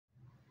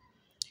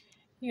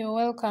You're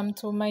welcome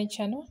to my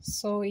channel.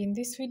 So in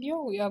this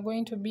video, we are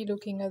going to be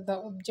looking at the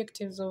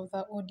objectives of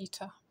the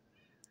auditor.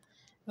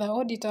 The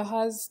auditor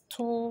has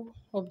two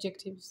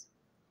objectives.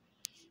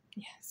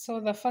 So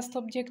the first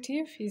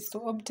objective is to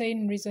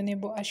obtain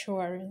reasonable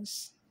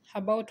assurance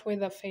about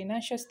whether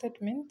financial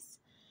statements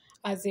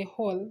as a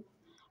whole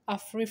are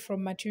free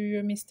from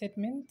material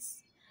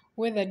misstatements,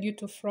 whether due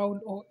to fraud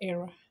or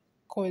error.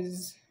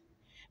 Because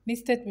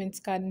misstatements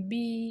can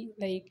be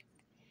like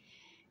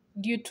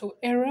due to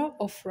error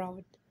or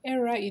fraud.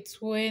 Error it's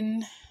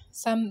when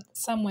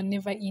someone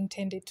never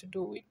intended to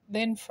do it.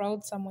 Then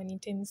fraud someone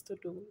intends to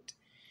do it.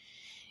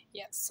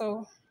 Yeah,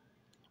 so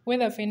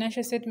whether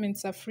financial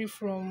statements are free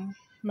from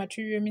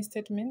material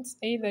misstatements,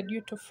 either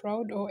due to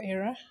fraud or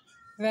error,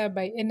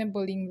 thereby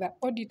enabling the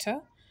auditor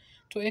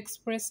to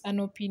express an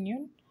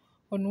opinion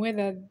on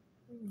whether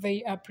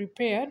they are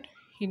prepared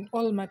in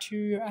all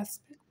material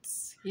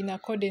aspects in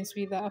accordance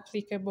with the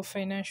applicable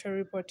financial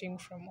reporting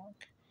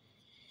framework.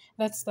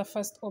 That's the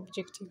first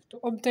objective, to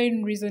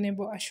obtain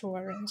reasonable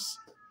assurance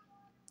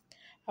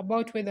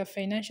about whether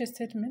financial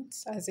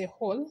statements as a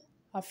whole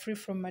are free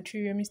from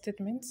material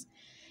misstatements,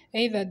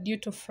 either due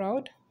to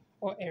fraud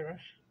or error.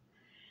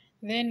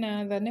 Then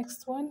the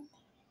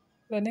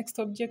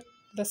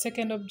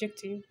second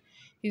objective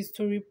is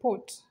to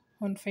report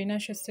on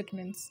financial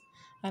statements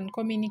and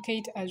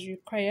communicate as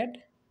required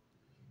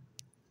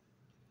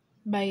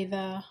by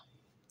the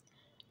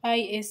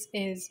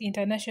ISA's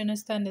International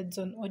Standards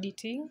on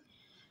Auditing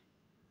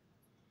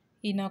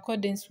in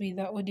accordance with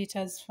the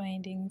auditor's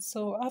findings.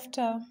 So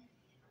after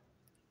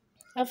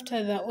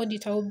the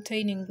auditor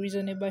obtaining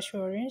reasonable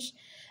assurance,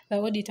 the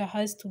auditor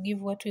has to give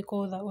what we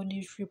call the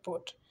audit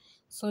report.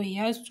 So he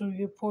has to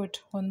report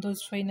on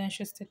those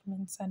financial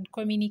statements and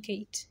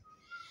communicate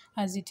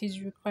as it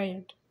is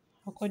required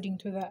according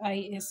to the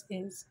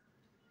ISAs.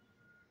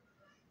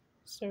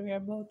 Sorry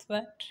about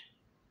that.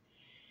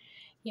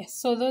 Yes,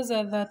 so those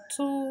are the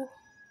two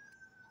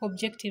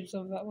objectives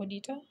of the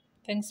auditor.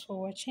 Thanks for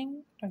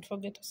watching. Don't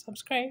forget to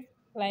subscribe,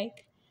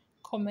 like,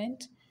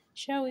 comment,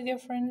 share with your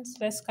friends.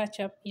 Let's catch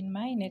up in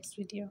my next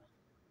video.